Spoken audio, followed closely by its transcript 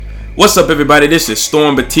What's up, everybody? This is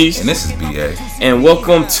Storm Batiste. And this is BA. And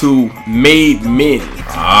welcome to Made Men.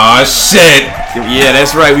 Aw, shit. Yeah,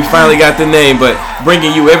 that's right. We finally got the name, but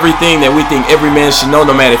bringing you everything that we think every man should know,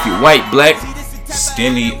 no matter if you're white, black,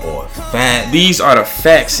 skinny, or fat. These are the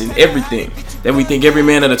facts and everything that we think every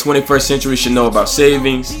man of the 21st century should know about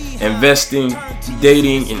savings, investing,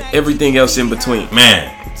 dating, and everything else in between.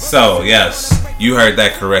 Man, so yes, you heard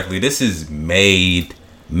that correctly. This is Made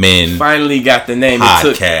Men. Finally got the name.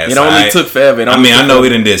 Podcast. It only took forever. I know we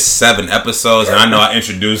done did 7 episodes, and I know I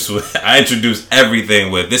introduced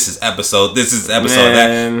everything with this is episode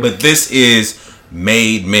that. But this is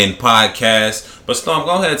Made Men Podcast. But Storm,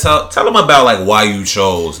 go ahead and tell them about like why you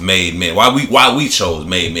chose Made Men. Why we chose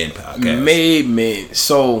Made Men Podcast. Made Men.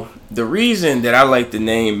 So the reason that I like the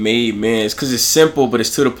name Made Men is because it's simple, but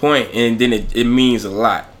it's to the point, and then it means a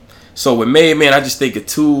lot. So with Made Men, I just think of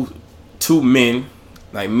two men,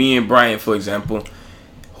 like me and Brian, for example,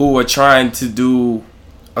 who are trying to do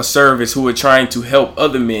a service, who are trying to help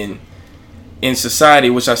other men in society,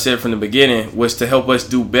 which I said from the beginning was to help us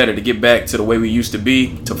do better, to get back to the way we used to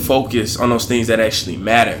be, to focus on those things that actually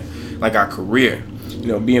matter, like our career,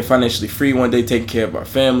 being financially free one day, taking care of our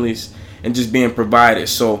families, and just being providers.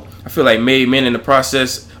 So I feel like Made Men, in the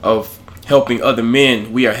process of helping other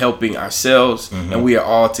men, we are helping ourselves, and we are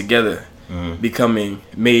all together becoming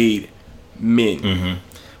made men.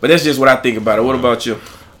 But that's just what I think about it. What about you?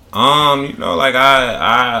 I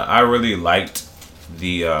really liked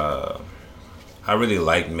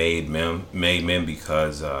Made Men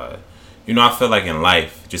because I feel like in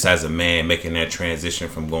life, just as a man, making that transition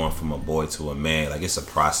from going from a boy to a man, like it's a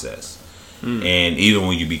process. And even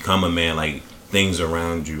when you become a man, like things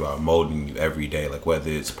around you are molding you every day, like whether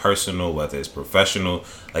it's personal, whether it's professional,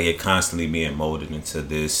 like you're constantly being molded into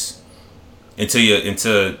this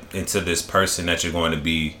person that you're going to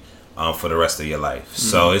be for the rest of your life.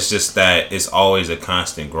 So it's just that it's always a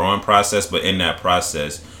constant growing process, but in that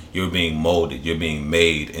process you're being molded, you're being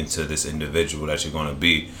made into this individual that you're going to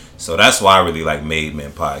be. So that's why I really like Made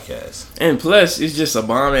Men Podcast. And plus, it's just a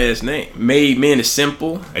bomb ass name. Made Men is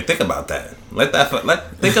simple. Hey, think about that.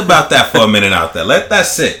 Think about that for a minute out there. Let that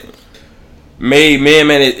sit. Made Men,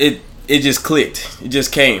 man, it just clicked. It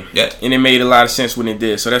just came. Yeah. And it made a lot of sense when it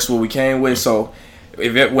did. So that's what we came with. So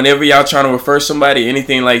whenever y'all trying to refer somebody,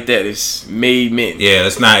 anything like that, it's Made Men. Yeah,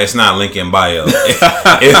 it's not link in bio.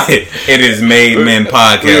 It is Made Men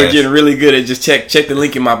Podcast. We were getting really good at just check the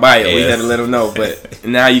link in my bio. Yeah. We had to let them know. But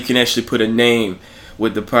now you can actually put a name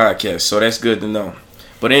with the podcast. So that's good to know.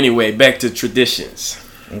 But anyway, back to traditions.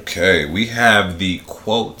 Okay, we have the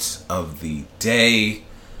quote of the day.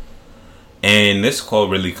 And this quote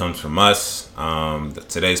really comes from us.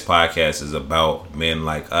 Today's podcast is about men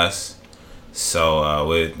like us. So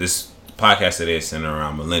with this podcast today is centered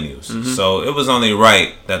around millennials. So it was only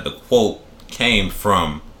right that the quote came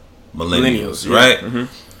from millennials, right? Yeah.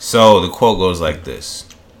 So the quote goes like this: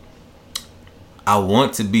 I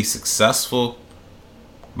want to be successful,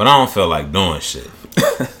 but I don't feel like doing shit.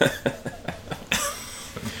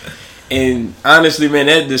 And honestly, man,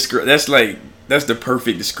 that's the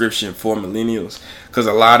perfect description for millennials, because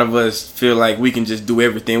a lot of us feel like we can just do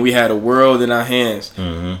everything. We had a world in our hands,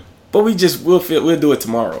 but we'll do it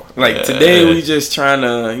tomorrow. Like today, we just trying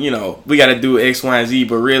to, we got to do X, Y, and Z.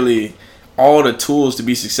 But really, all the tools to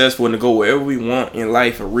be successful and to go wherever we want in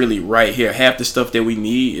life are really right here. Half the stuff that we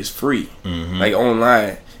need is free, like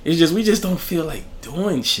online. It's just we just don't feel like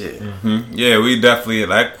doing shit. Yeah, we definitely,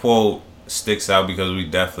 that quote sticks out because we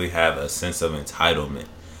definitely have a sense of entitlement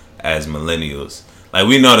as millennials. Like,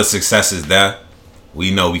 we know the success is there,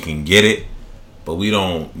 we know we can get it, but we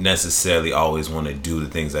don't necessarily always want to do the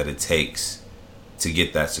things that it takes to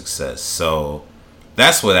get that success. So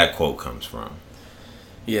that's where that quote comes from.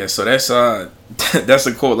 Yeah, so that's a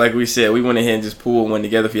quote. Like we said, we went ahead and just pulled one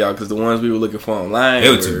together for y'all because the ones we were looking for online,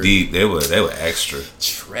 they were too deep. They were extra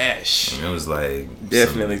trash. And it was like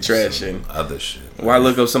definitely trash and other shit. Why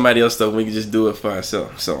look up somebody else's stuff when we can just do it for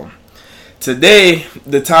ourselves? So today,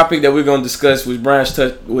 the topic that we're gonna discuss, which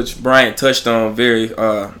Brian touched on very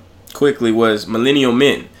quickly, was millennial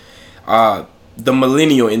men. The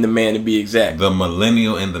millennial in the man, to be exact. The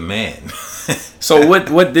millennial in the man. So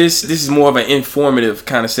what this is more of an informative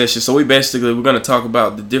kind of session. So we're going to talk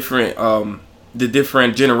about the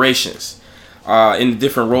different generations in the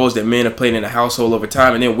different roles that men have played in the household over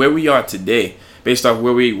time, and then where we are today based off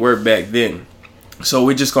where we were back then. So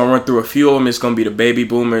we're just going to run through a few of them. It's going to be the baby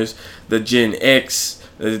boomers, the Gen X,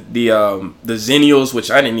 the Zennials, which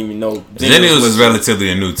I didn't even know. Zennials was relatively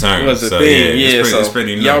a new term. It was a thing, it's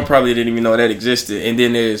pretty new. Y'all probably didn't even know that existed. And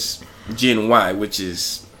then there's Gen Y, which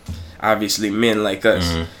is obviously men like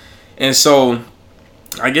us. And so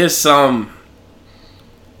I guess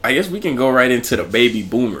we can go right into the baby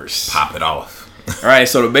boomers. Pop it off. All right,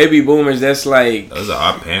 so the baby boomers, that's like... Those are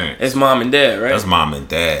our parents. That's mom and dad, right? That's mom and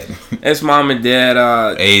dad. That's mom and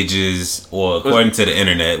dad. Ages, well, according to the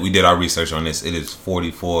internet, we did our research on this, it is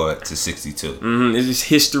 44 to 62. This is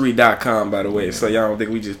history.com, by the way, so y'all don't think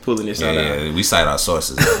we just pulling this out. Yeah, we cite our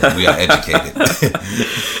sources. We are educated.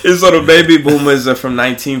 And so the baby boomers are from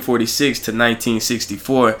 1946 to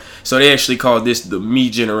 1964. So they actually called this the me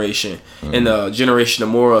generation and the generation of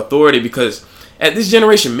moral authority because... At this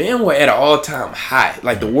generation, men were at an all-time high.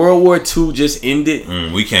 Like the World War II just ended.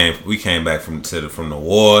 We came back from the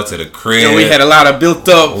war to the crib. And we had a lot of built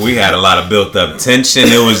up. We had a lot of built up tension.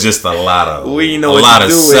 It was just a lot of a lot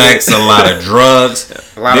of sex, a lot of drugs,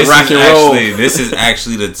 a lot of rock and roll. This is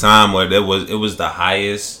actually the time where it was the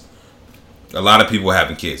highest. A lot of people were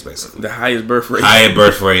having kids, basically. The highest birth rate. Highest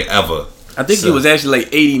birth rate ever. I think it was actually like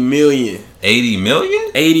 80 million. 80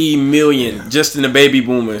 million? 80 million just in the baby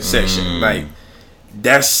boomer section. Like.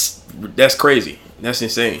 That's crazy. That's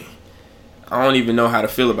insane. I don't even know how to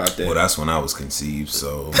feel about that. Well, that's when I was conceived,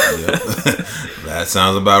 so yeah. That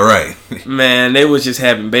sounds about right. Man, they was just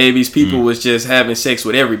having babies. People was just having sex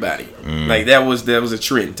with everybody. Like that was a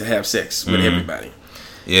trend to have sex with everybody.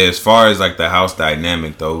 Yeah, as far as like the house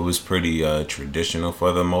dynamic though, it was pretty traditional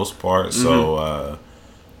for the most part. So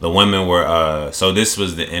the women were so this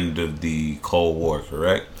was the end of the Cold War,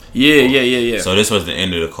 correct? Yeah. So this was the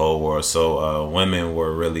end of the Cold War. So women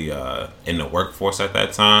were really in the workforce at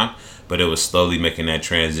that time, but it was slowly making that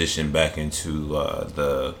transition back into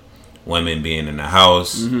the women being in the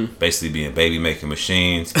house, basically being baby making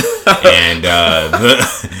machines, and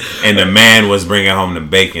the man was bringing home the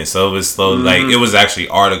bacon. So it was slowly like it was actually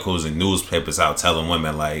articles and newspapers out telling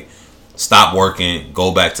women like, stop working,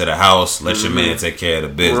 go back to the house, let your man take care of the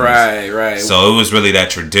business. Right. So it was really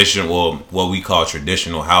that traditional, what we call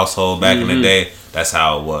traditional household back in the day. That's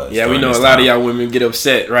how it was. Yeah, we know a lot of y'all women get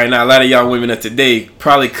upset right now. A lot of y'all women of today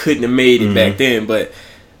probably couldn't have made it back then. But,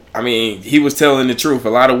 I mean, he was telling the truth. A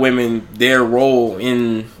lot of women, their role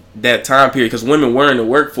in that time period, because women were in the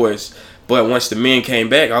workforce, but once the men came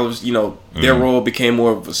back, their role became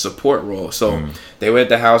more of a support role. So they were at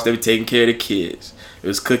the house, they were taking care of the kids. It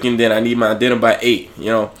was cooking. Then I need my dinner by 8.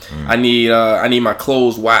 I need my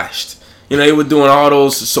clothes washed. They were doing all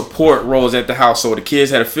those support roles at the house. So the kids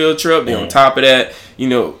had a field trip. Then on top of that,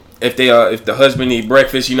 if the husband need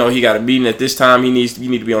breakfast, he got a meeting at this time. You need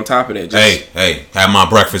to be on top of that. Hey, have my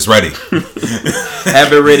breakfast ready.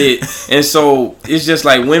 Have it ready. And so it's just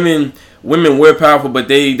like women were powerful, but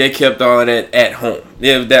they kept all of that at home.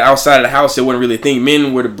 That outside of the house, it wasn't really a thing.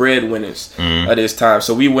 Men were the breadwinners at this time.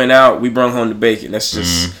 So we went out, we brought home the bacon. That's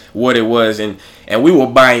just what it was. And we were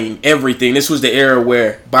buying everything. This was the era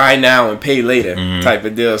where buy now and pay later type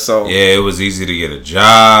of deal. So yeah, it was easy to get a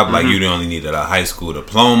job. Like you only needed a high school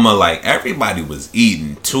diploma. Like everybody was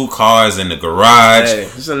eating 2 cars in the garage. Hey,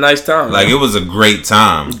 it's a nice time. Like it was a great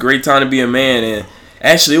time. Great time to be a man. And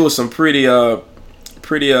actually, it was some pretty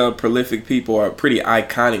prolific people, or pretty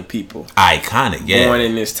iconic people. Iconic, yeah. Born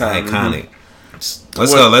in this time. Iconic. Let's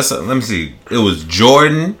go. Let me see. It was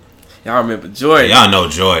Jordan. Y'all remember Jordan? Y'all know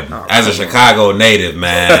Jordan. As a Chicago native,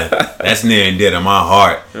 man, that's near and dear to my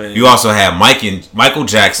heart. Man. You also had Michael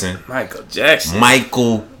Jackson. Michael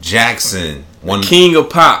Jackson. One king of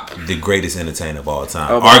pop. The greatest entertainer of all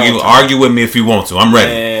time. Argue with me if you want to. I'm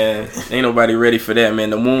ready. Man, ain't nobody ready for that,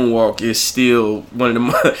 man. The moonwalk is still one of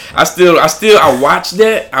the... I watched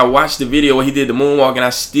that. I watched the video where he did the moonwalk, and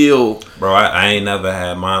I still... Bro, I ain't never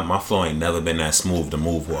had... My flow ain't never been that smooth to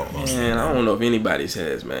moonwalk. Man, I don't know if anybody's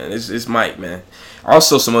has, man. It's Mike, man.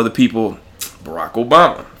 Also, some other people... Barack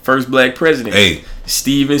Obama, first black president. Hey.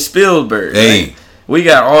 Steven Spielberg. Hey. Man. We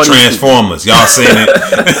got all Transformers. Y'all seen it?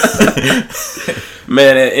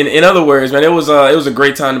 Man, in other words, man, it was a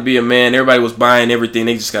great time to be a man. Everybody was buying everything.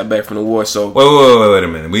 They just got back from the war. So wait a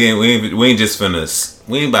minute. We ain't just finna.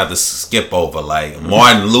 We ain't about to skip over like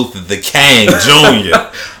Martin Luther the King Jr.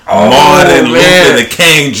 Martin Luther the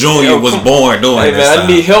King Jr. was born during this time. I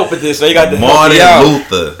need help with this. So you got to Martin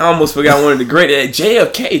Luther. I almost forgot one of the great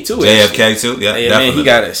JFK too. JFK too. Yeah, definitely. Man, he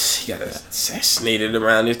got assassinated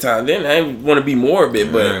around this time. Then I didn't want to be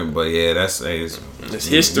morbid, but yeah, that's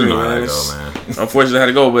history. You know how to go, man. Unfortunately, how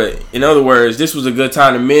to go. But in other words, this was a good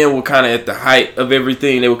time. The men were kind of at the height of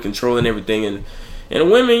everything. They were controlling everything, and the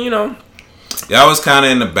women, y'all was kind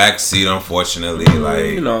of in the back seat, unfortunately.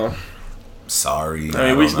 Like, sorry.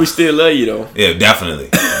 I mean, we still love you though. Yeah, definitely.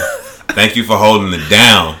 Thank you for holding it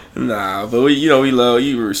down. Nah, but we love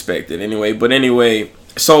you. We respect it anyway. But anyway,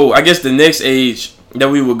 so I guess the next age that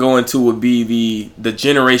we would go into would be the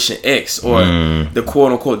Generation X, or the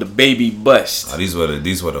quote unquote the baby bust. Oh, these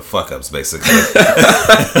were the fuck ups basically.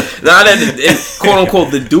 Now that quote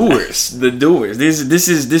unquote the doers. This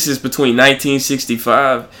is between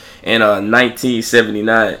 1965 and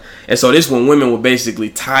 1979, and so this when women were basically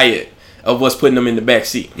tired of what's putting them in the back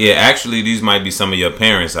seat. Yeah, actually, these might be some of your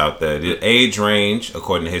parents out there. The age range,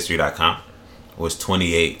 according to History.com, was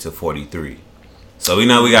 28 to 43. So we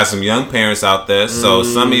know we got some young parents out there. So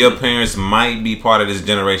some of your parents might be part of this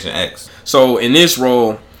Generation X. So in this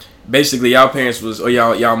role, basically, y'all parents or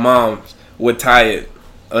y'all moms were tired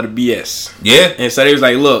of the BS. Yeah. And so they was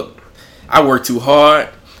like, look, I work too hard.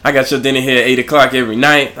 I got your dinner here at 8 o'clock every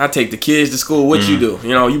night. I take the kids to school. What you do?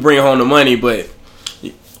 You bring home the money, but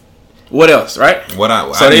what else, right? So they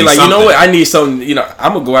like, something. You know what? I need something.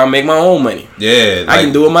 I'm gonna go out and make my own money. Yeah, I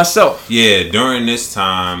can do it myself. Yeah, during this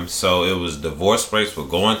time, so it was divorce rates were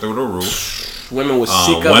going through the roof. Women were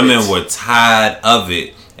sick of it. Women were tired of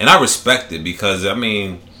it, and I respect it because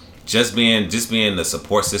just being the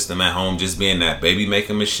support system at home, just being that baby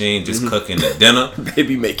making machine, just cooking the dinner,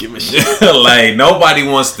 baby making machine. Like nobody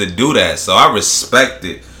wants to do that, so I respect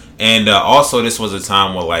it. And also, this was a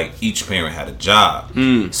time where like each parent had a job,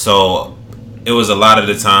 so it was a lot of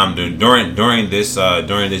the time during this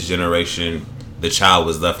generation, the child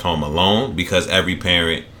was left home alone because each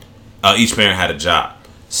parent had a job.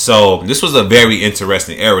 So this was a very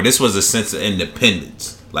interesting era. This was a sense of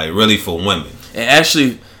independence, like really for women. And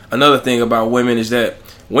actually, another thing about women is that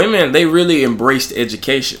women, they really embraced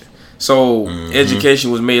education. So education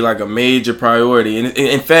was made like a major priority. And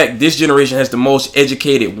in fact, this generation has the most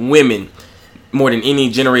educated women more than any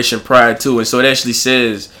generation prior to. And so it actually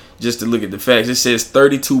says, just to look at the facts, it says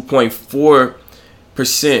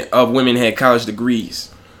 32.4% of women had college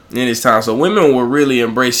degrees in this time. So women were really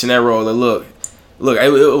embracing that role. Of, look,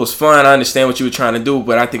 it was fun. I understand what you were trying to do,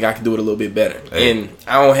 but I think I can do it a little bit better. Hey. And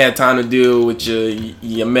I don't have time to deal with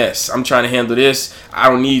your mess. I'm trying to handle this. I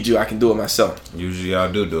don't need you. I can do it myself. Usually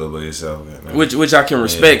y'all do it by yourself. Man. Which I can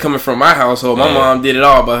respect coming from my household. My mom did it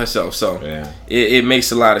all by herself. So it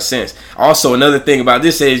makes a lot of sense. Also, another thing about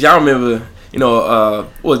this age, y'all remember, what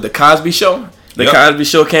was the Cosby Show? The Cosby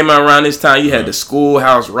Show came out around this time. You had the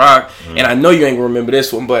Schoolhouse Rock. And I know you ain't going to remember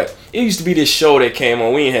this one, but it used to be this show that came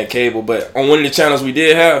on. We ain't had cable, but on one of the channels we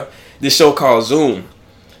did have, this show called Zoom.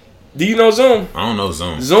 Do you know Zoom? I don't know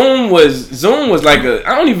Zoom. Zoom was like a,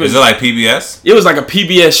 I don't even. Is it like PBS? It was like a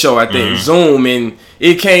PBS show, I think. Zoom, and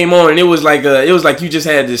it came on, and it was like you just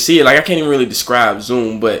had to see it. Like I can't even really describe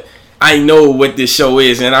Zoom, but I know what this show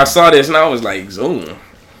is, and I saw this, and I was like, Zoom.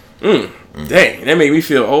 Dang, that made me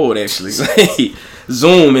feel old actually.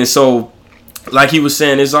 Zoom, and so like he was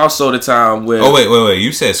saying, it's also the time where. Oh wait!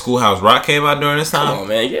 You said Schoolhouse Rock came out during this time? Come on,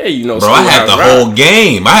 man. Yeah, you know. Bro, I had the whole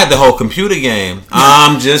game. I had the whole computer game.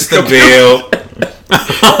 I'm just a bill.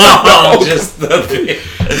 I'm just a bill.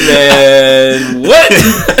 Man, what?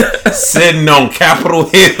 Sitting on Capitol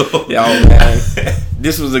Hill. Yo, man.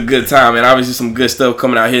 This was a good time, and obviously some good stuff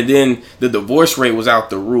coming out here. Then the divorce rate was out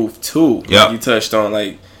the roof too. Yeah, like you touched on,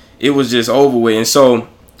 like it was just over with, and so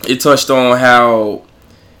it touched on how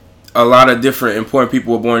a lot of different important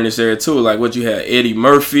people were born in this area too. Like what you had, Eddie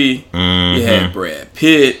Murphy, you had Brad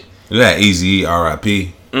Pitt, you had Eazy-E,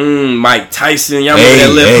 R.I.P. Mike Tyson. Y'all remember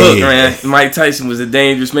that left hook, man? Mike Tyson was a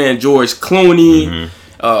dangerous man. George Clooney.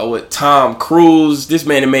 With Tom Cruise. This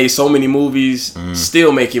man had made so many movies,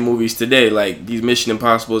 still making movies today, like these Mission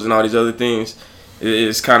Impossibles and all these other things.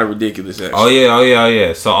 It's kind of ridiculous, actually. Oh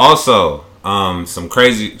yeah. So also, some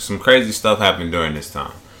crazy stuff happened during this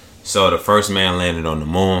time. So the first man landed on the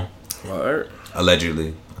moon.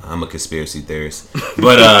 Allegedly. I'm a conspiracy theorist.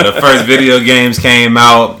 But the first video games came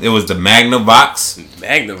out. It was the Magnavox.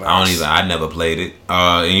 Magnavox? I never played it.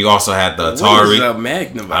 And you also had the Atari. What is a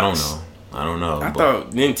Magnavox? I don't know. I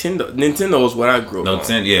thought Nintendo was what I grew up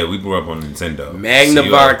on. Yeah, we grew up on Nintendo.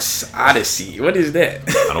 Magnavox Odyssey. What is that?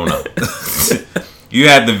 I don't know. You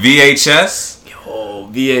had the VHS. Yo,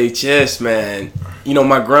 VHS, man. You know,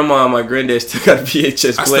 my grandma and my granddad still got a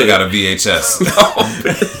VHS player. I still got a VHS. No,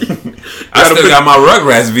 I still got my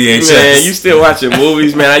Rugrats VHS. Man, you still watching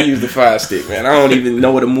movies, man? I use the Fire Stick, man. I don't even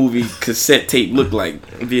know what a movie cassette tape looked like.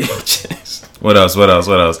 VHS. What else?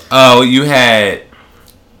 Oh, you had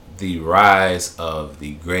the rise of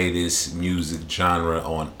the greatest music genre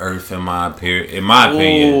on earth, in my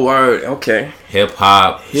opinion. Oh, word. Okay. Hip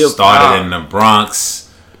hop started in the Bronx.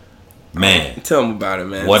 Man, tell them about it,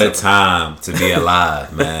 man. What a time to be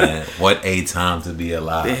alive, man. What a time to be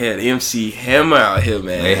alive. They had MC Hammer out here,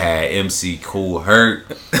 man. They had MC Cool Herc.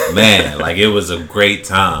 Man, like it was a great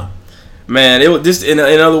time. Man, it was this. In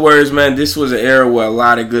other words, man, this was an era where a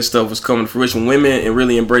lot of good stuff was coming to fruition. Women and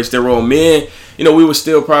really embraced their role. Men, you know, we were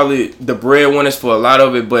still probably the breadwinners for a lot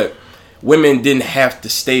of it, but women didn't have to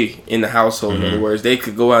stay in the household. In other words, they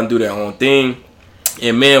could go out and do their own thing.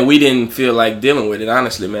 And man, we didn't feel like dealing with it.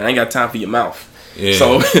 Honestly, man, I ain't got time for your mouth. Yeah.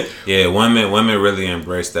 So yeah, women really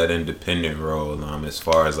embrace that independent role. As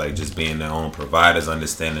far as like just being their own providers,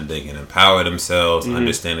 understanding they can empower themselves,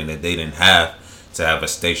 understanding that they didn't have to have a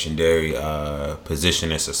stationary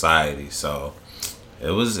position in society. So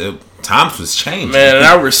times was changing. Man, and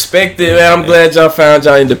I respect it, man. I'm glad y'all found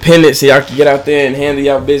y'all independence so y'all can get out there and handle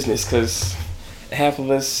y'all business, because half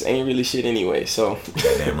of us ain't really shit anyway. So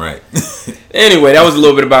damn right. Anyway, that was a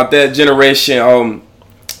little bit about that generation.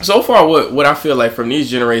 So far, what I feel like from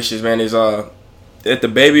these generations, man, is at the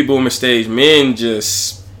baby boomer stage, men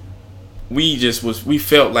we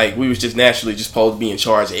felt like we was just naturally just supposed to be in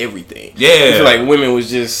charge of everything. Yeah, I feel like women was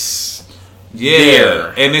just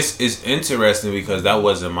there. And it's interesting because that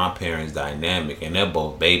wasn't my parents' dynamic, and they're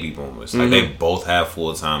both baby boomers. Like they both have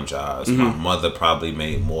full-time jobs. My mother probably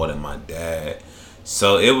made more than my dad,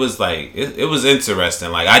 so it was like it was interesting.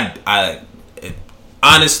 Like I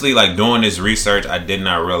honestly, like doing this research, I did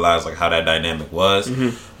not realize like how that dynamic was,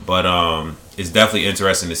 but it's definitely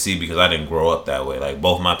interesting to see because I didn't grow up that way. Like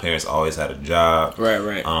both my parents always had a job.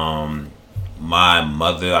 Right. My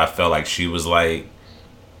mother, I felt like she was like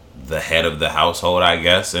the head of the household, I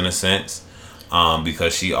guess, in a sense,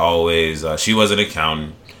 because she always she was an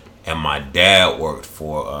accountant, and my dad worked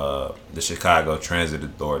for the Chicago Transit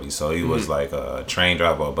Authority, so he was like a train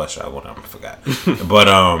driver or a bus driver, whatever, I forgot. But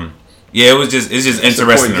yeah, it's just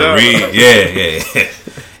interesting to read. Yeah.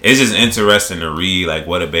 It's just interesting to read like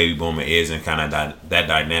what a baby boomer is and kind of that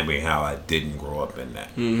dynamic and how I didn't grow up in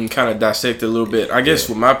that. Kind of dissect it a little bit. I guess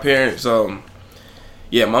with my parents, my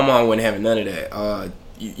mom wasn't having none of that.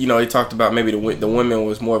 You know, they talked about maybe the women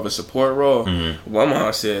was more of a support role. My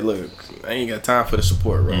mom said, "Look, I ain't got time for the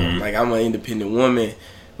support role. Like I'm an independent woman.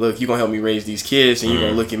 Look, you gonna help me raise these kids, and you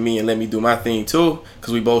gonna look at me and let me do my thing too,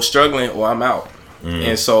 because we both struggling, or I'm out."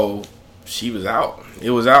 And so she was out. It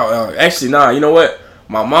was out. Actually, nah. You know what?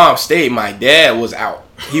 My mom stayed. My dad was out.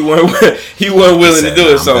 He wasn't willing to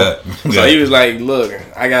do it. So he was like, "Look,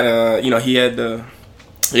 I gotta." You know, he had to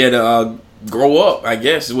grow up, I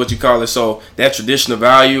guess is what you call it. So that traditional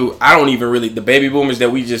value, I don't even really, the baby boomers that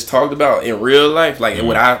we just talked about in real life, like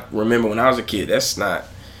what I remember when I was a kid, that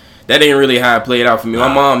ain't really how it played out for me.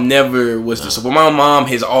 My mom never was the support. My mom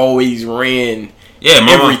has always ran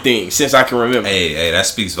everything since I can remember. Hey, that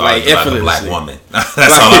speaks volumes about a black woman. That's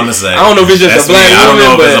all I'm gonna say. I don't know if it's just a black woman. I don't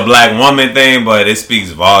know if it's a black woman thing, but it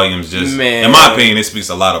speaks volumes. Just in my opinion, it speaks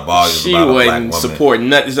a lot of volumes about a black woman. She wasn't supporting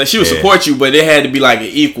nothing. It's like she would support you, but it had to be like an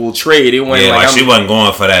equal trade. It wasn't like she wasn't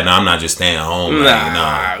going for that. No, I'm not just staying home.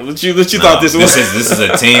 Nah. What you thought this was? This is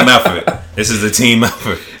a team effort. This is a team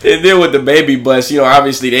effort. And then with the baby bus, you know,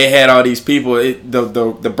 obviously they had all these people.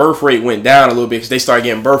 The birth rate went down a little bit because they started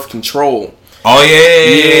getting birth control. Oh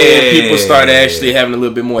yeah. People started actually having a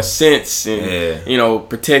little bit more sense and you know,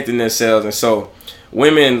 protecting themselves. And so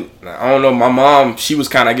women, I don't know, my mom, she was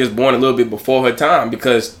kind of, I guess, born a little bit before her time,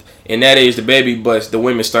 because in that age, the baby bus, the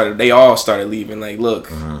women they all started leaving. Like,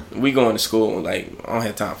 look, we going to school. Like, I don't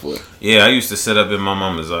have time for it. Yeah, I used to sit up in my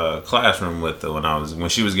mama's classroom with her when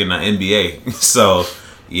she was getting an MBA. So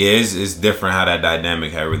yeah, it's different how that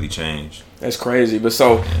dynamic had really changed. That's crazy. But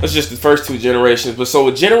so that's just the first two generations. But so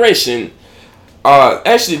with generation.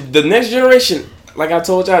 Actually, the next generation, like I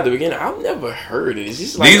told y'all at the beginning, I've never heard it. It's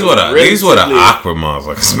just like these were the awkward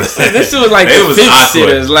motherfuckers, man. This was like the fence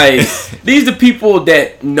sitters. Like these the people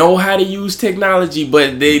that know how to use technology,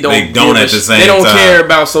 but they don't at the same time. They don't care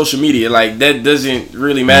about social media. Like that doesn't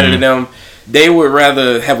really matter to them. They would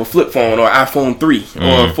rather have a flip phone or iPhone 3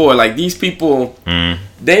 or 4. Like these people,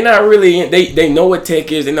 they not really. They know what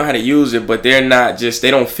tech is. They know how to use it, but they're not just.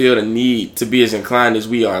 They don't feel the need to be as inclined as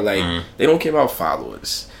we are. Like they don't care about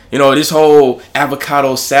followers. You know, this whole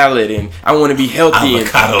avocado salad and I want to be healthy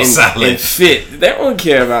and fit. They don't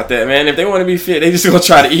care about that, man. If they want to be fit, they just gonna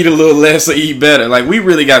try to eat a little less or eat better. Like we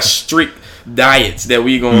really got strict diets that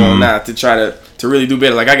we going on now to try to really do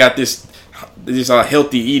better. Like I got this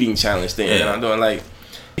healthy eating challenge thing that I'm doing. Like,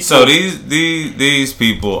 so these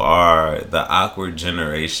people are the awkward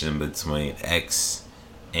generation between X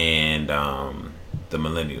and the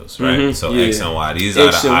millennials, right? So X and Y. These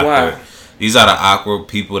are the awkward. These are the awkward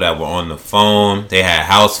people that were on the phone. They had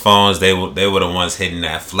house phones. They were the ones hitting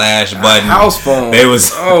that flash button. House phone. They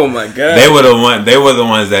was. Oh my god. They were the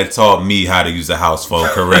ones that taught me how to use a house phone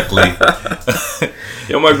correctly.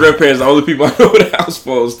 Yo, my grandparents are the only people I know with a house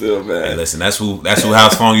phone still, man. Hey, listen, that's who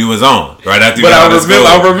house phone you was on right after you but got out of school.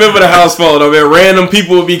 I remember the house phone though, man. Random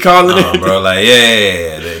people would be calling it. Bro, like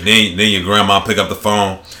yeah. Then your grandma pick up the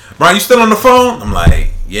phone. Brian, you still on the phone? I'm like,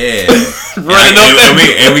 yeah.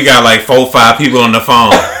 and we got like 4 or 5 people on the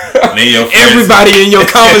phone. Everybody in your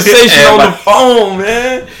conversation on the phone,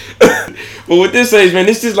 man. But with this age, man,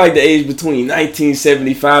 this is like the age between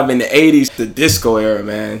 1975 and the 80s, the disco era,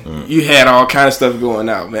 man. You had all kind of stuff going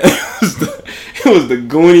out, man. It was the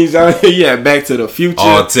Goonies out here. You had Back to the Future.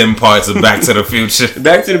 All 10 parts of Back to the Future.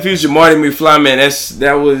 Back to the Future, Marty McFly, man.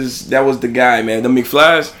 That was the guy, man. The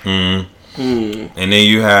McFlys. And then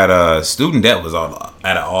you had student debt was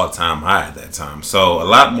at an all-time high at that time. So a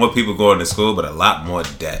lot more people going to school, but a lot more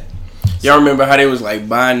debt. Y'all remember how they was like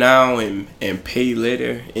buy now and pay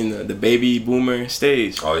later in the baby boomer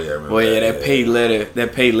stage? Oh yeah, I remember. Well, yeah,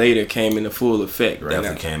 that pay later came into full effect right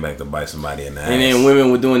Definitely now. came back to bite somebody in the ass. And then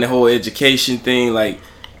women were doing the whole education thing, like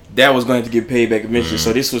that was going to get paid back eventually.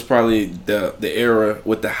 So this was probably the era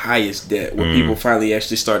with the highest debt, where people finally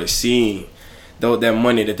actually started seeing that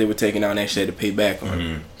money that they were taking out and actually had to pay back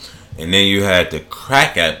on. And then you had the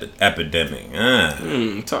crack epidemic.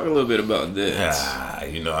 Talk a little bit about that. I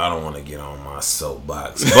don't want to get on my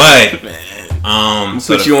soapbox, but man,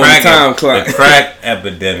 put you on the time clock. The crack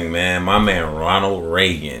epidemic, man. My man Ronald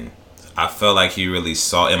Reagan, I felt like he really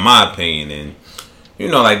saw, in my opinion,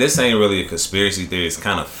 and like this ain't really a conspiracy theory; it's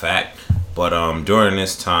kind of fact. But during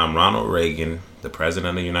this time, Ronald Reagan, the president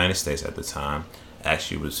of the United States at the time,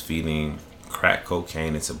 actually was feeding crack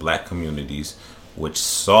cocaine into black communities, which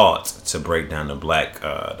sought to break down the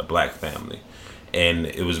black family. And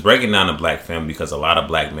it was breaking down the black family because a lot of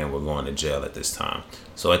black men were going to jail at this time.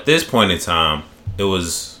 So at this point in time, it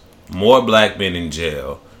was more black men in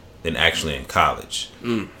jail than actually in college.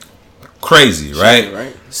 Crazy, right?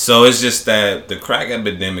 Right. So it's just that the crack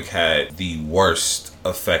epidemic had the worst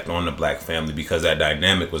effect on the black family because that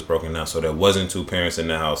dynamic was broken down. So there wasn't 2 parents in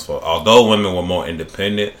the household. Although women were more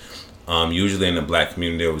independent, usually in the black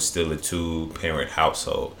community, there was still a 2-parent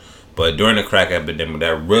household. But during the crack epidemic,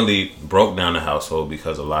 that really broke down the household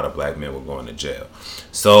because a lot of black men were going to jail.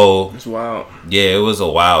 So it's wild. Yeah, it was a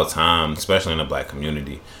wild time, especially in the black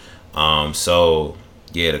community.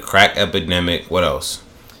 The crack epidemic. What else?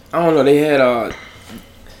 I don't know. They had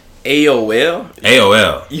AOL.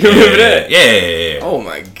 You remember that? Yeah. Oh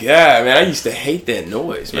my god, man! I used to hate that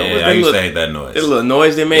noise, man. Yeah, I used to hate that noise. That little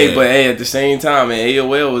noise they made, but hey, at the same time, man,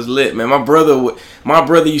 AOL was lit, man. My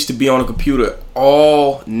brother used to be on a computer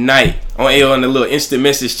all night on AOL in the little instant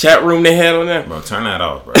message chat room they had on there. Bro, turn that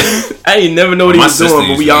off, bro. I didn't never know what he was doing,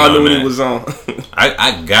 but we all knew when he was on.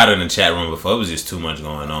 I got in the chat room before. It was just too much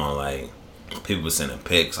going on, like. People were sending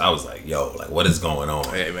pics. I was like, yo, like, what is going on?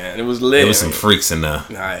 Hey, man, it was lit. There was some freaks in there.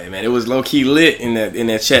 Nah, man, it was low-key lit in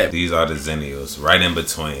that chat. These are the zennials, right in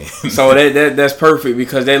between. So that's perfect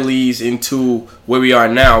because that leads into where we are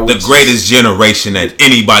now. The greatest generation that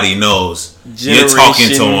anybody knows. You're talking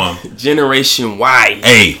to them. Generation Y.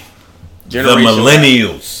 Hey, Generation the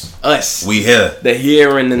millennials. Y. Us. We here. The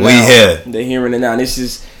here and the now. We here. The here and the now. This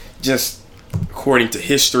is just according to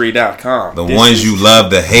history.com. The ones you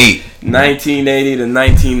love to hate. 1980 to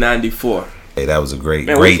 1994. Hey, that was a great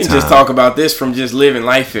we can time. Just talk about this from just living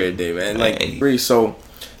life every day, man. Like, so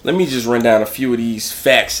let me just run down a few of these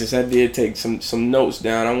facts since I did take some notes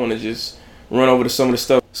down. I want to just run over to some of the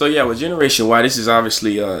stuff. So yeah, with Generation Y, this is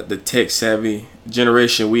obviously the tech savvy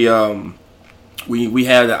generation. We have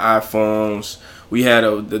the iPhones. We had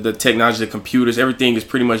the technology, the computers. Everything is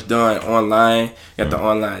pretty much done online. Got the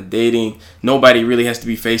online dating. Nobody really has to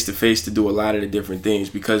be face to face to do a lot of the different things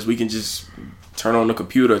because we can just turn on the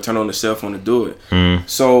computer, turn on the cell phone to do it.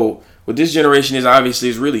 So with this generation, is obviously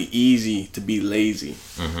it's really easy to be lazy.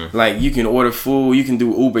 Like you can order food, you can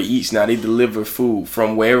do Uber Eats now. They deliver food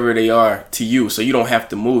from wherever they are to you, so you don't have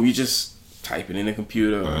to move. You just type it in the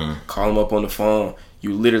computer, or call them up on the phone.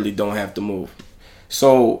 You literally don't have to move.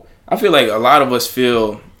 So I feel like a lot of us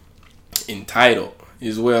feel entitled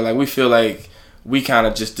as well. Like we feel like we kind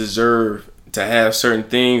of just deserve to have certain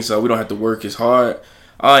things, so we don't have to work as hard.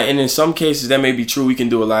 And in some cases, that may be true. We can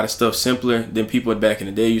do a lot of stuff simpler than people back in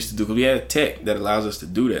the day used to do because we had tech that allows us to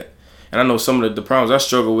do that. And I know some of the problems I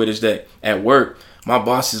struggle with is that at work, my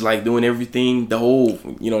boss is like doing everything the old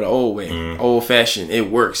way, old fashioned. It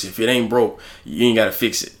works. If it ain't broke, you ain't got to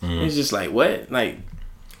fix it. It's just like, what? Like,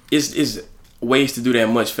 it's ways to do that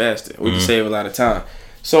much faster. We can save a lot of time.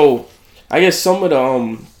 So I guess some of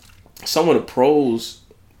some of the pros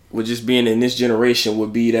with just being in this generation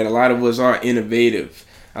would be that a lot of us are innovative,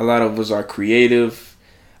 a lot of us are creative,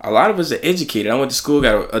 a lot of us are educated. I went to school,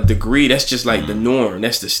 got a degree. That's just like the norm.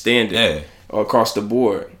 That's the standard across the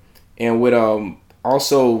board. And with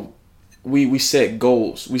also we set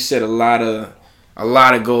goals. We set a lot of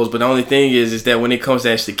goals. But the only thing is that when it comes to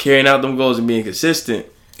actually carrying out them goals and being consistent,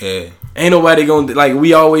 ain't nobody gonna, like,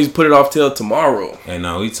 we always put it off till tomorrow. And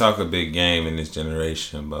we talk a big game in this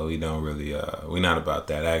generation, but we don't really we not about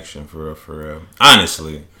that action for real.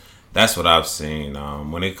 Honestly, that's what I've seen.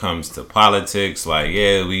 When it comes to politics, like,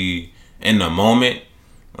 we in the moment,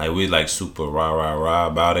 like, we like super rah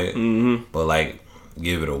about it, but like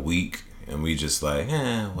give it a week and we just like,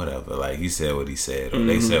 whatever. Like, he said what he said, or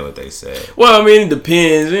they said what they said. Well, I mean, it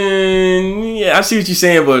depends. And yeah, I see what you're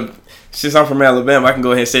saying, but since I'm from Alabama, I can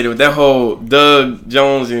go ahead and say that with that whole Doug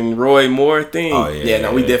Jones and Roy Moore thing.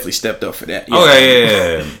 We definitely stepped up for that.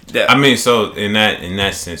 Yeah. I mean, so in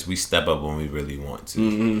that sense, we step up when we really want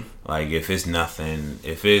to. Like, if it's nothing,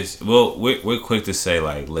 we're quick to say,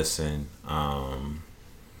 like, listen,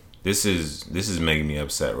 this is making me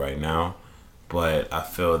upset right now, but I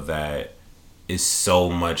feel that it's so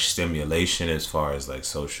much stimulation as far as like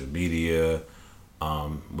social media.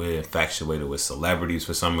 We're infatuated with celebrities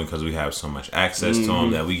for something because we have so much access to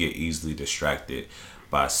them that we get easily distracted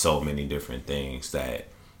by so many different things that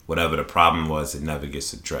whatever the problem was, it never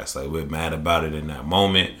gets addressed. Like, we're mad about it in that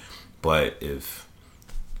moment, but if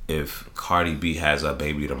Cardi B has a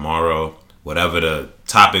baby tomorrow, whatever the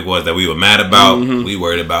topic was that we were mad about, we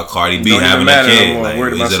worried about Cardi B having a kid. No,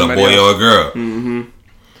 like, is it a boy or a girl?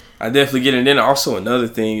 I definitely get it. And then also another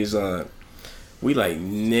thing is we like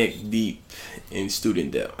neck deep in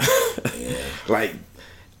student debt. Like,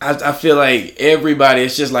 I feel like everybody,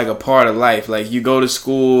 it's just like a part of life. Like, you go to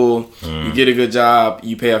school, you get a good job,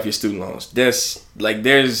 you pay off your student loans. That's like,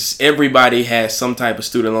 everybody has some type of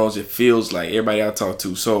student loans. It feels like everybody I talk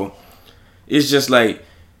to. So it's just like,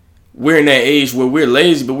 we're in that age where we're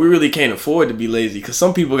lazy, but we really can't afford to be lazy, because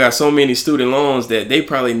some people got so many student loans that they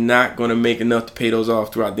probably not going to make enough to pay those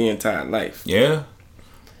off throughout the entire life. Yeah.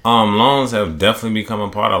 Loans have definitely become a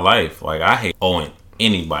part of life. Like, I hate owing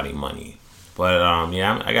anybody money. But,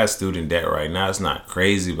 I got student debt right now. It's not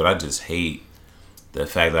crazy, but I just hate the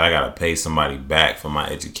fact that I got to pay somebody back for my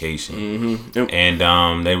education.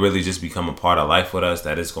 And they really just become a part of life with us,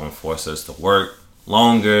 that it's going to force us to work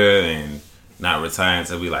longer and not retire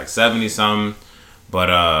until we like 70-something. But,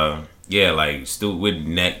 like, we're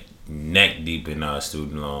neck deep in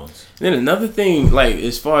student loans. And then another thing, like,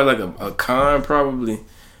 as far as like a con probably,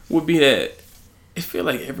 would be that I feel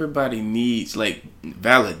like everybody needs like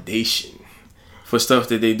validation for stuff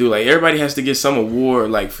that they do. Like, everybody has to get some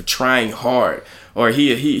award, like, for trying hard, or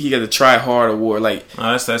he got the try hard award. Like,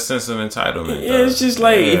 that's that sense of entitlement. Yeah, it's just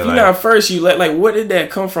like, if you're not first, you like, where did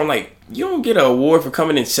that come from? Like, you don't get an award for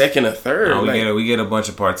coming in second or third. No, we get a bunch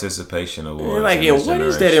of participation awards. Like, and what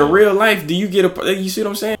is that in real life? Do you get you see what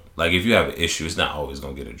I'm saying? Like, if you have an issue, it's not always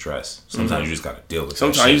gonna get addressed. Sometimes you just gotta deal with it.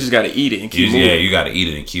 Sometimes you just gotta eat it and keep moving. Yeah, you gotta eat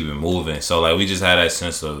it and keep it moving. So, like, we just had that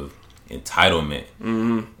sense of entitlement,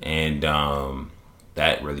 and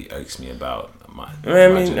that really irks me about my.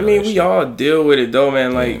 I mean, we all deal with it though,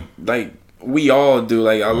 man. Like we all do.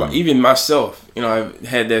 Like, even myself, I've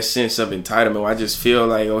had that sense of entitlement where I just feel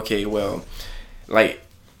like, okay, well, like,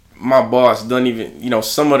 my boss doesn't even,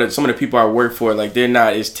 some of the people I work for, like, they're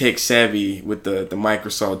not as tech savvy with the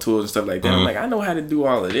Microsoft tools and stuff like that. I'm like, I know how to do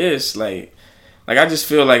all of this. Like I just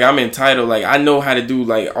feel like I'm entitled. Like, I know how to do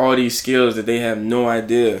like all these skills that they have no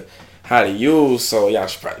idea how to use. So y'all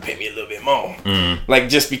should probably pay me a little bit more. Like,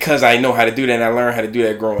 just because I know how to do that and I learned how to do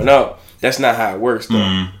that growing up, that's not how it works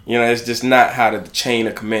though. It's just not how the chain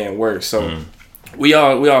of command works. So we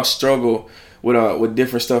all struggle with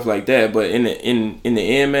different stuff like that, but in the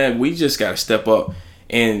end, man, we just gotta step up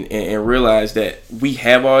and realize that we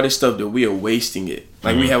have all this stuff that we are wasting it.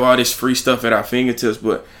 Like, we have all this free stuff at our fingertips,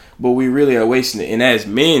 but we really are wasting it. And as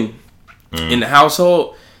men in the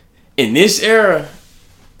household in this era,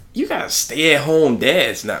 you got stay-at-home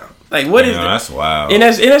dads now. Like, what is that? That's wild. And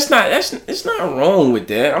it's not wrong with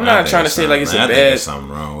that. I'm not trying to say like it's a bad. I think there's something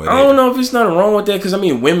wrong with it. I don't know if it's nothing wrong with that, because I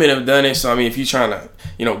mean, women have done it. So I mean, if you're trying to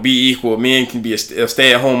be equal, men can be a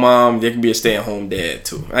stay-at-home mom. There can be a stay-at-home dad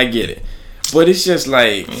too. I get it, but it's just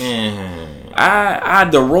like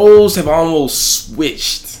the roles have almost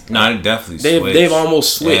switched. No, they definitely switched. They've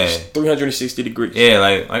almost switched 360 degrees. Yeah,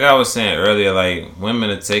 like I was saying earlier, like, women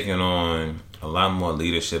are taking on a lot more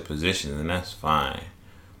leadership positions, and that's fine.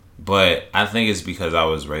 But I think it's because I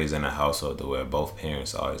was raised in a household where both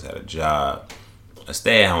parents always had a job. a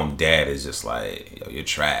stay-at-home dad is just like, yo, you're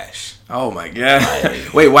trash. Oh my god!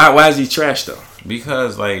 Like, wait, why is he trash though?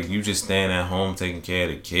 Because like you just staying at home taking care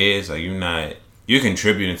of the kids. Like you're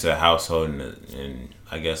contributing to the household in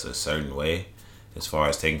I guess a certain way, as far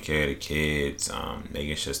as taking care of the kids,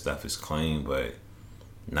 making sure stuff is clean. But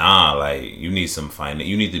nah, like you need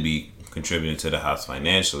you need to be contributing to the house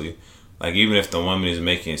financially. Like even if the woman is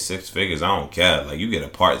making 6 figures, I don't care. Like you get a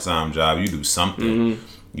part-time job, you do something. Mm-hmm.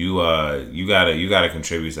 You gotta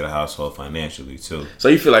contribute to the household financially too. So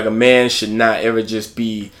you feel like a man should not ever just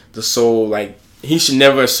be the sole, like he should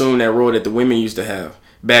never assume that role that the women used to have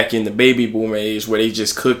back in the baby boomer age, where they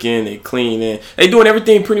just cooking, they cleaning, they doing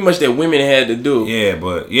everything pretty much that women had to do. Yeah,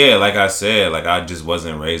 but yeah, like I said, like I just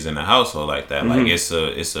wasn't raised in a household like that. Mm-hmm. Like it's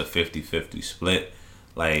a 50-50 split.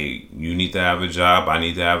 Like you need to have a job, I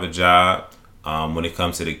need to have a job. When it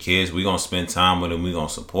comes to the kids, we gonna spend time with them, we gonna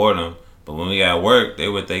support them. But when we got work, they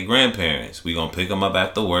with their grandparents. We gonna pick them up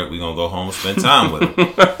after work. We gonna go home and spend time with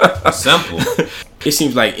them. It's simple. It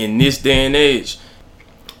seems like in this day and age,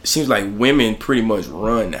 it seems like women pretty much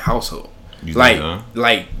run the household.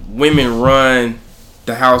 Like women run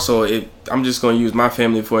the household. I'm just gonna use my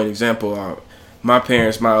family for an example. My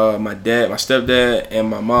parents, my dad, my stepdad, and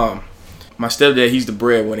my mom. My stepdad, he's the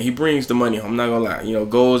breadwinner. He brings the money home. I'm not gonna lie. You know,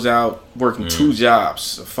 goes out working 2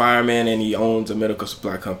 jobs, a fireman, and he owns a medical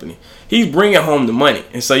supply company. He's bringing home the money,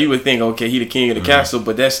 and so you would think, okay, he the king of the castle,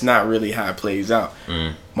 but that's not really how it plays out.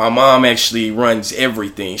 My mom actually runs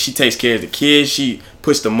everything. She takes care of the kids. She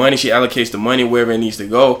puts the money. She allocates the money wherever it needs to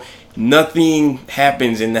go. Nothing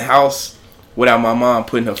happens in the house without my mom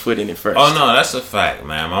putting her foot in it first. Oh no, that's a fact,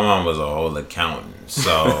 man. My mom was a whole accountant,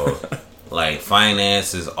 so. Like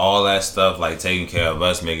finances, all that stuff, like taking care of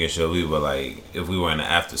us, making sure we were like, if we were in an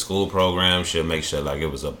after school program, she'll make sure like it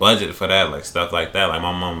was a budget for that, like stuff like that. Like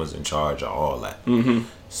my mom was in charge of all that. Mm-hmm.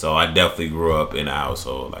 So I definitely grew up in a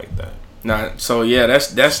household like that. Nah, so yeah,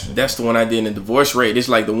 that's the one I did in the divorce rate. It's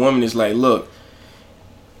like the woman is like, look,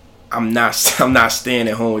 I'm not staying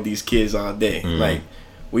at home with these kids all day. Mm-hmm. Like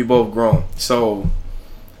we both grown, so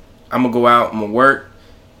I'm gonna go out, I'm gonna work.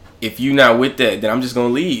 If you not with that, then I'm just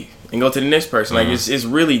gonna leave and go to the next person. Like it's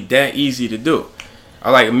really that easy to do. I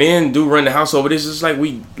like men do run the household, but it's just like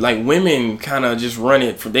women kind of just run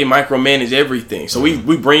it. They micromanage everything. So we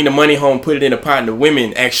bring the money home, put it in a pot, and the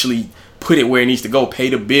women actually put it where it needs to go.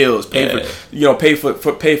 Pay the bills, pay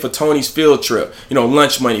for Tony's field trip.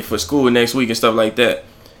 Lunch money for school next week and stuff like that.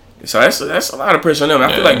 So that's a lot of pressure on them.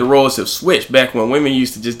 I feel like the roles have switched. Back when women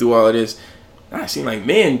used to just do all of this, I seem like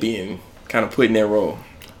men being kind of put in that role.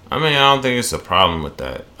 I mean, I don't think it's a problem with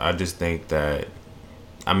that. I just think that,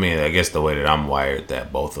 I guess the way that I'm wired,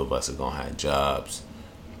 that both of us are going to have jobs.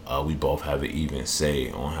 We both have an even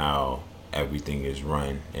say on how everything is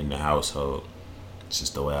run in the household. It's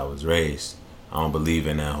just the way I was raised. I don't believe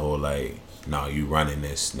in that whole, like, no, you running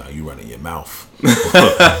this, no, you running your mouth. we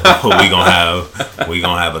gonna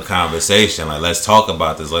have a conversation. Like, let's talk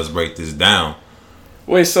about this. Let's break this down.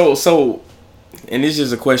 Wait, so... And this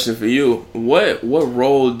is a question for you. What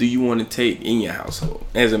role do you want to take in your household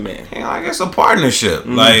as a man? I guess a partnership.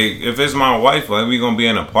 Mm-hmm. Like if it's my wife, like we gonna be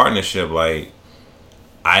in a partnership. Like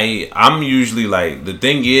I'm usually like, the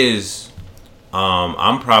thing is,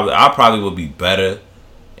 I probably will be better,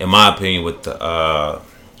 in my opinion, with the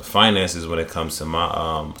finances when it comes to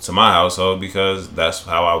my household, because that's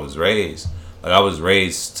how I was raised. Like I was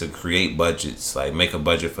raised to create budgets, like make a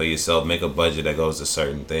budget for yourself, make a budget that goes to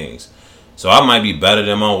certain things. So I might be better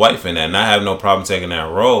than my wife in that, and I have no problem taking that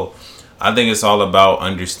role. I think it's all about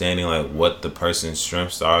understanding like what the person's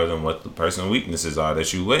strengths are and what the person's weaknesses are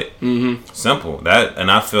that you with. Mm-hmm. Simple. That, and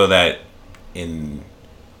I feel that in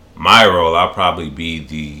my role, I'll probably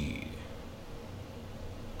be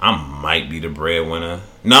I might be the breadwinner.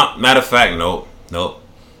 No, matter of fact, nope.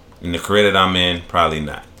 In the career that I'm in, probably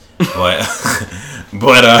not.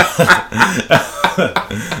 But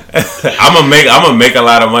I'm gonna make a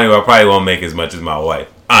lot of money, but I probably won't make as much as my wife,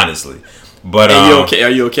 honestly. But Are you okay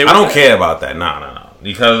with that? I don't care about that. No.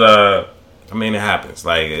 Because it happens.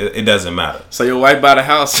 Like it doesn't matter. So your wife bought a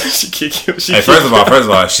house, she kick you. First of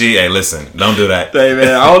all, hey, listen, don't do that. Hey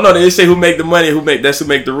man, I don't know. They say who make the money, that's who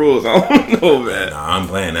make the rules. I don't know, man. Nah, I'm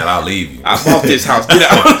playing that. I'll leave you. I bought this house. Get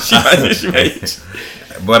out.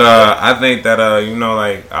 But I think that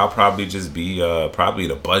I'll probably just be probably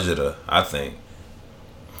the budgeter. I think.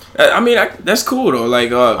 That's cool though.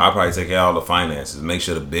 Like I'll probably take care of all the finances, make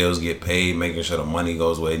sure the bills get paid, making sure the money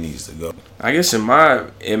goes where it needs to go. I guess in my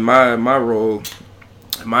role,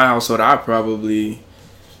 in my household, I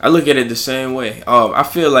look at it the same way. I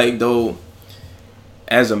feel like though,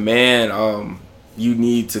 as a man, you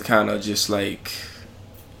need to kind of just like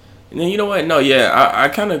And then you know what? No, yeah, I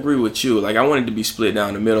kind of agree with you. Like I want it to be split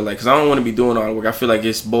down the middle, like because I don't want to be doing all the work. I feel like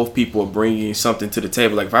it's both people are bringing something to the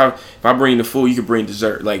table. Like if I bring the food, you can bring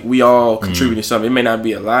dessert. Like we all contributing something. It may not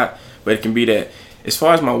be a lot, but it can be that. As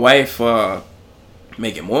far as my wife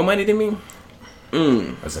making more money than me,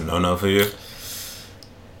 that's a no for you.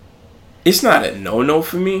 It's not a no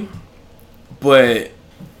for me, but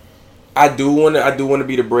I do want to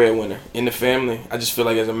be the breadwinner in the family. I just feel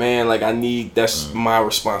like as a man, like that's my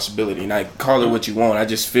responsibility. And I call it what you want. I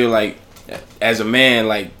just feel like as a man,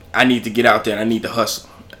 like I need to get out there and I need to hustle.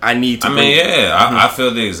 I need to. I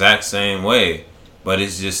feel the exact same way, but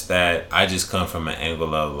it's just that I just come from an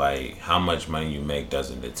angle of like how much money you make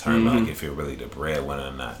doesn't determine like if you're really the breadwinner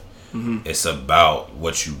or not. It's about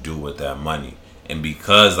what you do with that money, and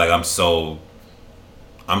because like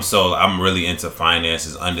I'm really into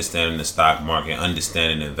finances, understanding the stock market,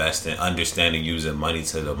 understanding investing, understanding using money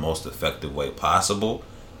to the most effective way possible.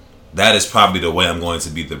 That is probably the way I'm going to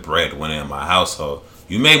be the breadwinner in my household.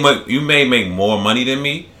 You may make more money than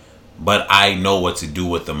me, but I know what to do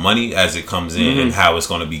with the money as it comes in and how it's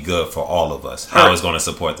going to be good for all of us, how it's going to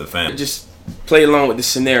support the family. Just play along with the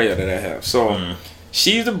scenario that I have. So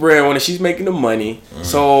she's the breadwinner, she's making the money,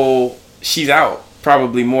 so she's out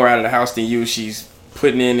probably more out of the house than you. She's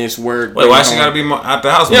putting in this work. Wait, why she gotta be more out the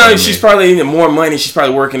house? Yeah, she's probably in more money. She's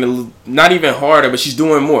probably working not even harder, but she's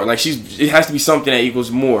doing more. Like it has to be something that equals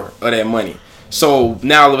more of that money. So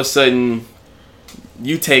now all of a sudden,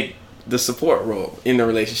 you take the support role in the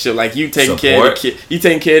relationship. Like you taking care of the kid, you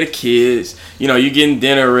taking care of the kids. You know, you getting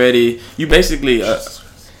dinner ready. You basically a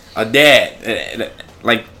dad.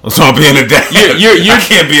 Like so I'm being a dad. I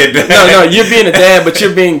can't be a dad. No, you're being a dad, but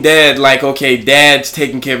you're being dad. Like, okay, dad's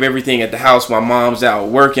taking care of everything at the house while mom's out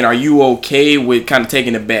working. Are you okay with kind of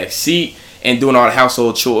taking the back seat and doing all the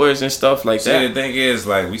household chores and stuff like that? The thing is,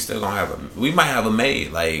 like, we might have a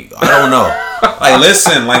maid. Like, I don't know. Like,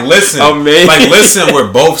 listen. A maid. Like, listen.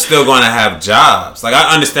 We're both still going to have jobs. Like,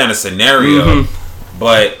 I understand the scenario,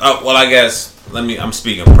 but well, I guess I'm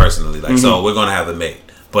speaking personally. Like, so we're going to have a maid.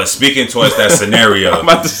 But speaking towards that scenario, I'm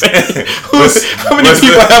about to say, how many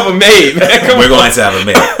people have a maid? Man? We're going to have a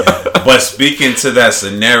maid. But speaking to that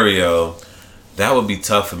scenario, that would be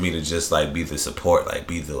tough for me to just like be the support, like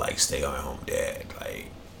be the like stay at home dad. Like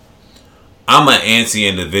I'm an antsy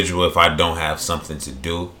individual if I don't have something to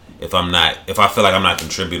do. If I feel like I'm not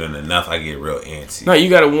contributing enough, I get real antsy. No,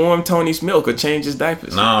 you gotta warm Tony's milk or change his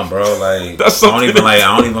diapers. Nah, bro, like I don't even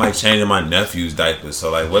like changing my nephew's diapers.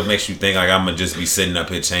 So like, what makes you think like I'm gonna just be sitting up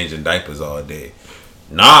here changing diapers all day?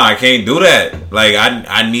 Nah, I can't do that. Like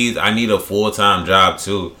I need a full-time job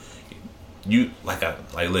too. You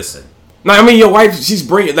listen. No, I mean your wife. She's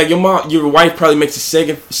bringing like your wife probably makes a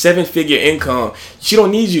seven-figure income. She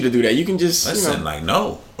don't need you to do that. You can just listen. Like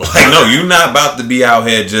no, you're not about to be out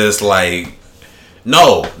here just like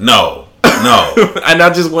no. And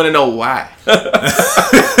I just want to know why. I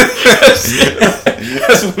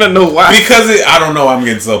just want to know why. Because I don't know. I'm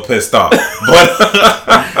getting so pissed off. But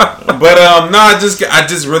no, I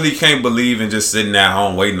just really can't believe in just sitting at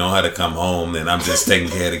home waiting on her to come home and I'm just taking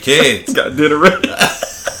care of the kids. Got dinner ready.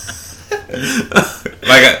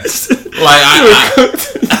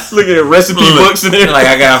 Look at the recipe books in there. Like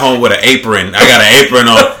I got home with an apron. I got an apron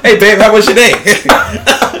on. Hey babe, how was your day? It's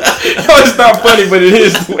not funny, but it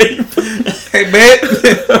is. Hey babe,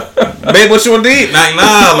 what you want to eat? Like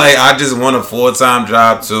I just want a full-time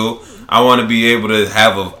job too. I want to be able to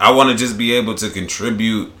I want to just be able to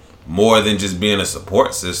contribute more than just being a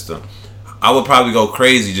support system. I would probably go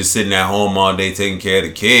crazy just sitting at home all day taking care of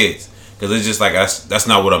the kids. Because it's just like that's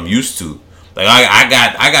not what I'm used to. Like I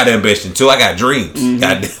got ambition too. I got dreams.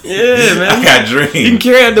 Yeah, man. I got dreams. You can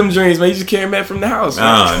carry out them dreams, man. You just carry them back from the house.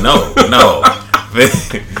 No.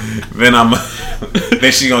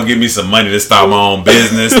 Then she gonna give me some money to start my own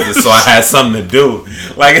business, so I had something to do.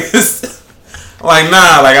 Like it's like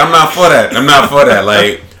nah. Like I'm not for that.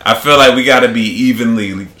 Like I feel like we gotta be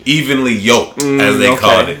evenly yoked, as they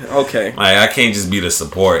call it. Okay. Like I can't just be the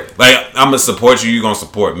support. Like I'm gonna support you, gonna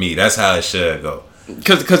support me. That's how it should go.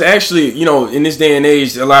 Because actually, you know, in this day and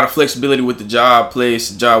age, a lot of flexibility with the job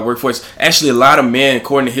workforce. Actually, a lot of men,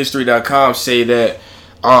 according to History.com, say that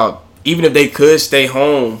even if they could stay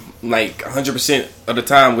home like 100% of the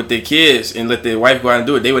time with their kids and let their wife go out and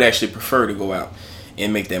do it, they would actually prefer to go out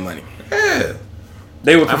and make that money. Yeah.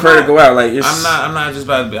 They would prefer to go out. Like I'm not just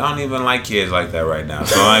about to be. I don't even like kids like that right now.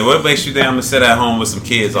 So like, what makes you think I'm gonna sit at home with some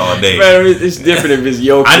kids all day? Man, it's different if it's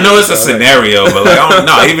your kids. I know it's a scenario, but like,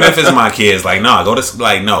 no, even if it's my kids, like, no, go to go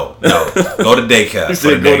to daycare.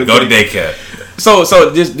 Go to daycare. So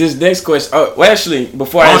this next question. Well, actually,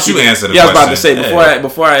 before Why I don't you answer the question? I was about to say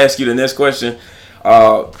before I ask you the next question.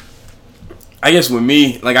 I guess with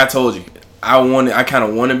me, like I told you, I kind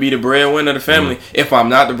of want to be the breadwinner of the family. If I'm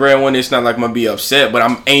not the breadwinner, it's not like I'm gonna be upset, but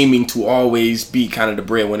I'm aiming to always be kind of the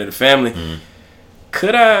breadwinner of the family.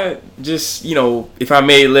 Could I just, if I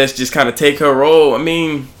made less, just kind of take her role? I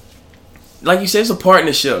mean, like you said, it's a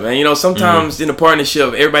partnership, man. Sometimes in a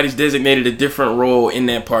partnership, everybody's designated a different role in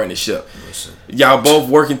that partnership. Listen. Y'all both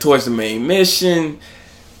working towards the main mission.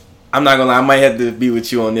 I'm not gonna lie, I might have to be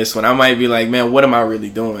with you on this one. I might be like, man, what am I really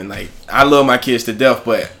doing? Like, I love my kids to death,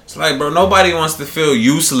 but it's like, bro, nobody wants to feel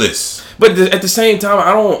useless. But at the same time,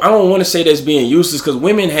 I don't want to say that's being useless, because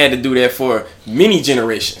women had to do that for many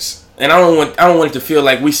generations, and I don't want it to feel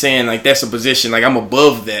like we saying like that's a position, like I'm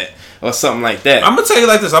above that or something like that. I'm gonna tell you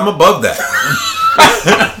like this, I'm above that.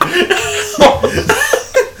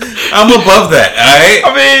 I'm above that, alright?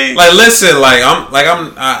 I mean, like, listen,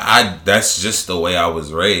 I that's just the way I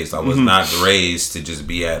was raised. I was not raised to just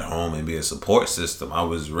be at home and be a support system. I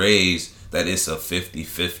was raised that it's a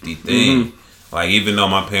 50-50 thing. Like, even though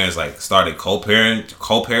my parents started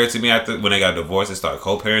co-parenting me after when they got divorced, they started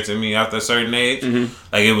co-parenting me after a certain age.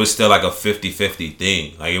 Like, it was still like a 50-50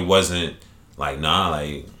 thing. Like, it wasn't like, nah,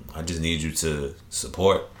 like, I just need you to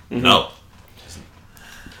support. No.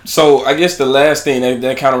 So I guess the last thing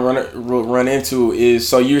that kind of run into is,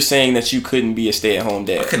 so you're saying that you couldn't be a stay-at-home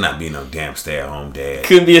dad. I could not be no damn stay-at-home dad.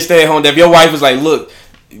 Couldn't be a stay-at-home dad. If your wife was like, look,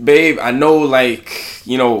 babe, I know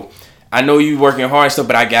I know you working hard and stuff,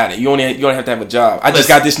 but I got it. You don't have to have a job. I just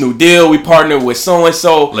got this new deal. We partnered with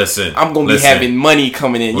so-and-so. Listen. I'm going to be having money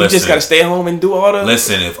coming in. You just got to stay home and do all the...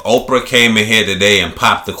 Listen, if Oprah came in here today and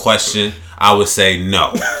popped the question, I would say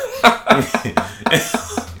no.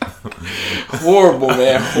 Horrible,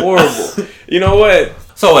 man. Horrible. You know what?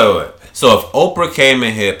 So wait. So if Oprah came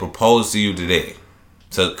in here, proposed to you today,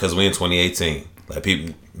 because we in 2018, like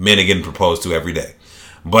men are getting proposed to every day.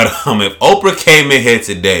 But if Oprah came in here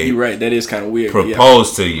today, you're right. That is kind of weird.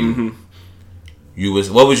 Proposed to you,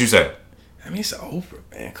 what would you say? I mean, it's an Oprah,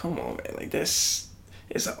 man. Come on, man. Like it's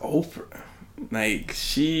an Oprah. Like,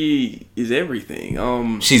 she is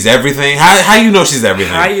everything. She's everything. How you know she's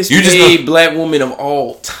everything? Highest paid black woman of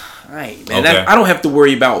all time, man. Okay. I don't have to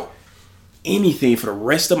worry about anything for the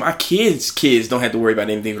rest of my kids. Kids don't have to worry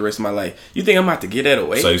about anything for the rest of my life. You think I'm about to get that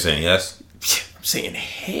away? So you're saying yes? I'm saying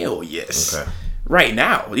hell yes. Okay. Right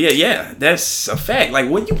now, yeah, that's a fact. Like,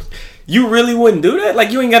 when you really wouldn't do that?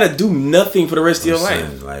 Like, you ain't gotta do nothing for the rest of your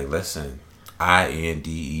life. Like, listen.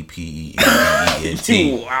 INDEPENDENT.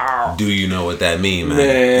 Wow. Do you know what that means, man?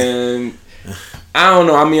 Man, I don't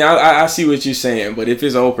know. I mean, I see what you're saying, but if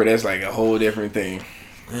it's Oprah, that's like a whole different thing.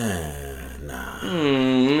 Nah.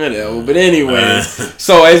 Whatever. But anyway,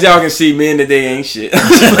 so as y'all can see, men today ain't shit.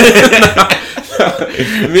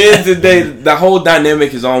 Men today, the whole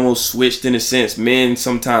dynamic is almost switched in a sense. Men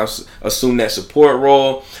sometimes assume that support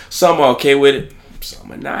role. Some are okay with it,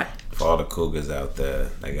 some are not. For all the cougars out there,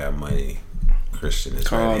 they got money. Christian is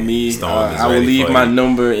Call ready. me. Storm is I will ready leave for my you.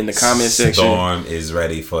 number in the comment section. Storm is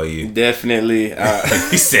ready for you. Definitely.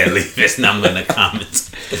 He said leave his number in the comments.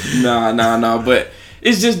 No. But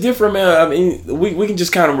it's just different, man. I mean, we can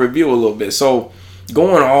just kind of review a little bit. So,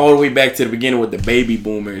 going all the way back to the beginning with the baby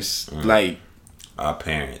boomers, like... Our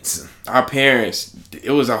parents,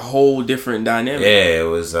 it was a whole different dynamic. Yeah, it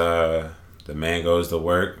was the man goes to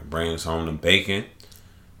work, brings home the bacon.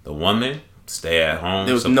 The woman stay at home,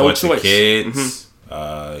 there was support no choice. The kids.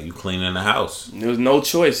 You cleaning the house. There was no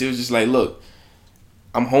choice. It was just like, look,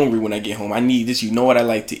 I'm hungry when I get home. I need this. You know what I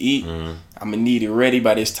like to eat. I'm gonna need it ready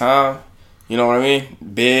by this time. You know what I mean?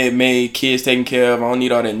 Bed made, kids taken care of. I don't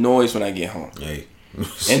need all that noise when I get home. Hey.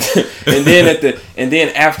 and then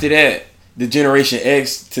after that, the Generation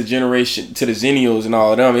X to the Zennials and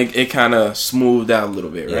all of them, it kind of smoothed out a little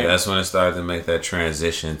bit, right? Yeah, that's when it started to make that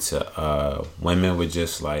transition to women were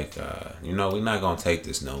just like, we're not gonna take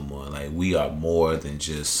this no more. Like, we are more than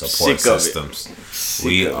just support systems.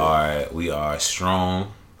 We are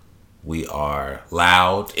strong. We are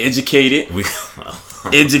loud, educated,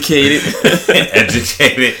 educated,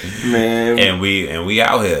 man, and we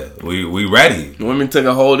out here. We ready. Women took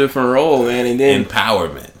a whole different role, man, and then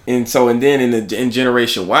empowerment. And then in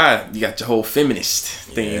Generation Y, you got your whole feminist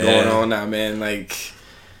thing going on now, man. Like,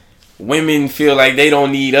 women feel like they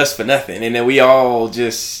don't need us for nothing, and then we all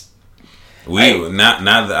just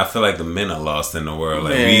I feel like the men are lost in the world.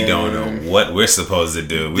 Like, we don't know what we're supposed to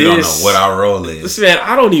do. We don't know what our role is. Listen, man,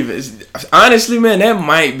 I don't even. Honestly, man, that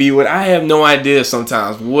might be what I have no idea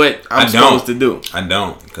sometimes what I'm supposed to do. I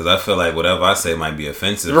don't, because I feel like whatever I say might be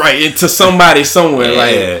offensive, right? To somebody somewhere,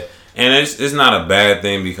 like. And it's not a bad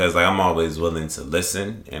thing, because like I'm always willing to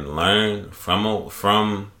listen and learn from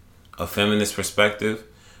a feminist perspective.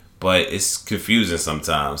 but it's confusing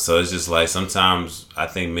sometimes. So it's just like sometimes I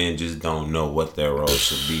think men just don't know what their role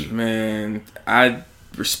should be. Man, I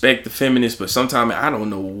respect the feminists, but sometimes I don't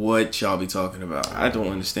know what y'all be talking about. I don't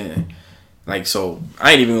understand. Like, so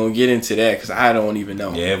I ain't even gonna get into that because I don't even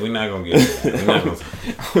know. Yeah, we're not gonna get into that.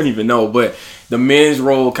 I don't even know. But the men's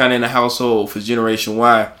role kind of in the household for Generation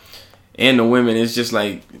Y and the women is just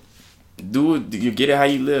like, dude, you get it how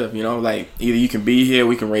you live. You know, like either you can be here,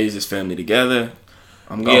 we can raise this family together.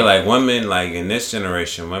 I'm going. Yeah, like women, like in this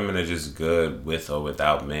generation, women are just good with or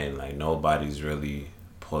without men. Like nobody's really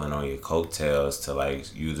pulling on your coattails to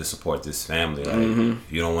like you to support this family. Like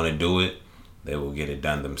if you don't want to do it, they will get it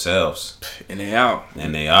done themselves. And they out.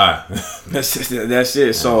 And they are. That's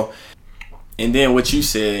it. So, and then what you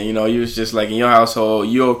said, you know, you was just like in your household,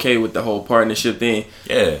 you okay with the whole partnership thing.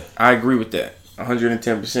 Yeah. I agree with that.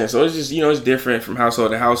 110%. So it's just, you know, it's different from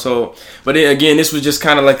household to household. But then again, this was just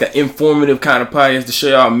kind of like an informative kind of podcast to show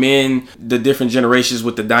y'all men, the different generations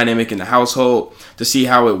with the dynamic in the household, to see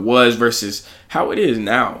how it was versus how it is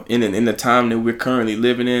now in the time that we're currently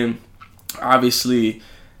living in. Obviously,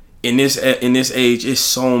 in this age, it's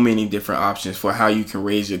so many different options for how you can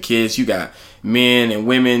raise your kids. You got men and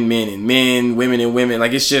women, men and men, women and women.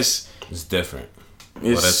 Like it's different.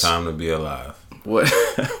 What a time to be alive. What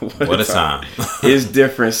a time. It's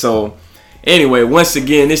different. So anyway, once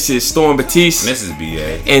again, this is Storm Batiste. This is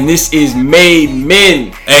BA. And this is Made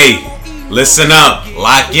Men. Hey, listen up.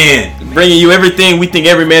 Lock in. Bringing you everything we think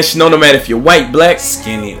every man should know, no matter if you're white, black,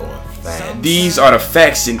 skinny, or fat. These are the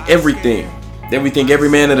facts in everything that we think every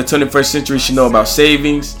man of the 21st century should know about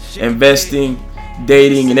savings, investing,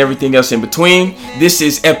 dating, and everything else in between. This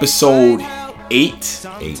is episode 8.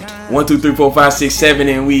 1, 2, 3, 4, 5, 6, 7,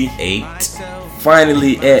 and we 8.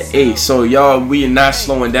 Finally at 8. So y'all, we are not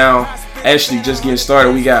slowing down. Actually, just getting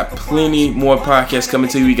started. We got plenty more podcasts coming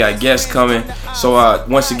to you. We got guests coming. So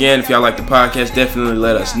once again, if y'all like the podcast, definitely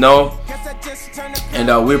let us know.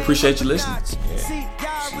 And we appreciate you listening. Yeah. See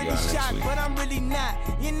y'all next week. But I'm really not.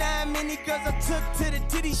 You know how many girls I took to the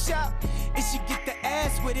titty shop? And she get the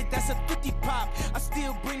ass with it, that's a 50 pop. I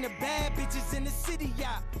still bring the bad bitches in the city,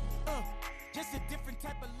 yeah. Just a different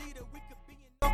type of leader. We could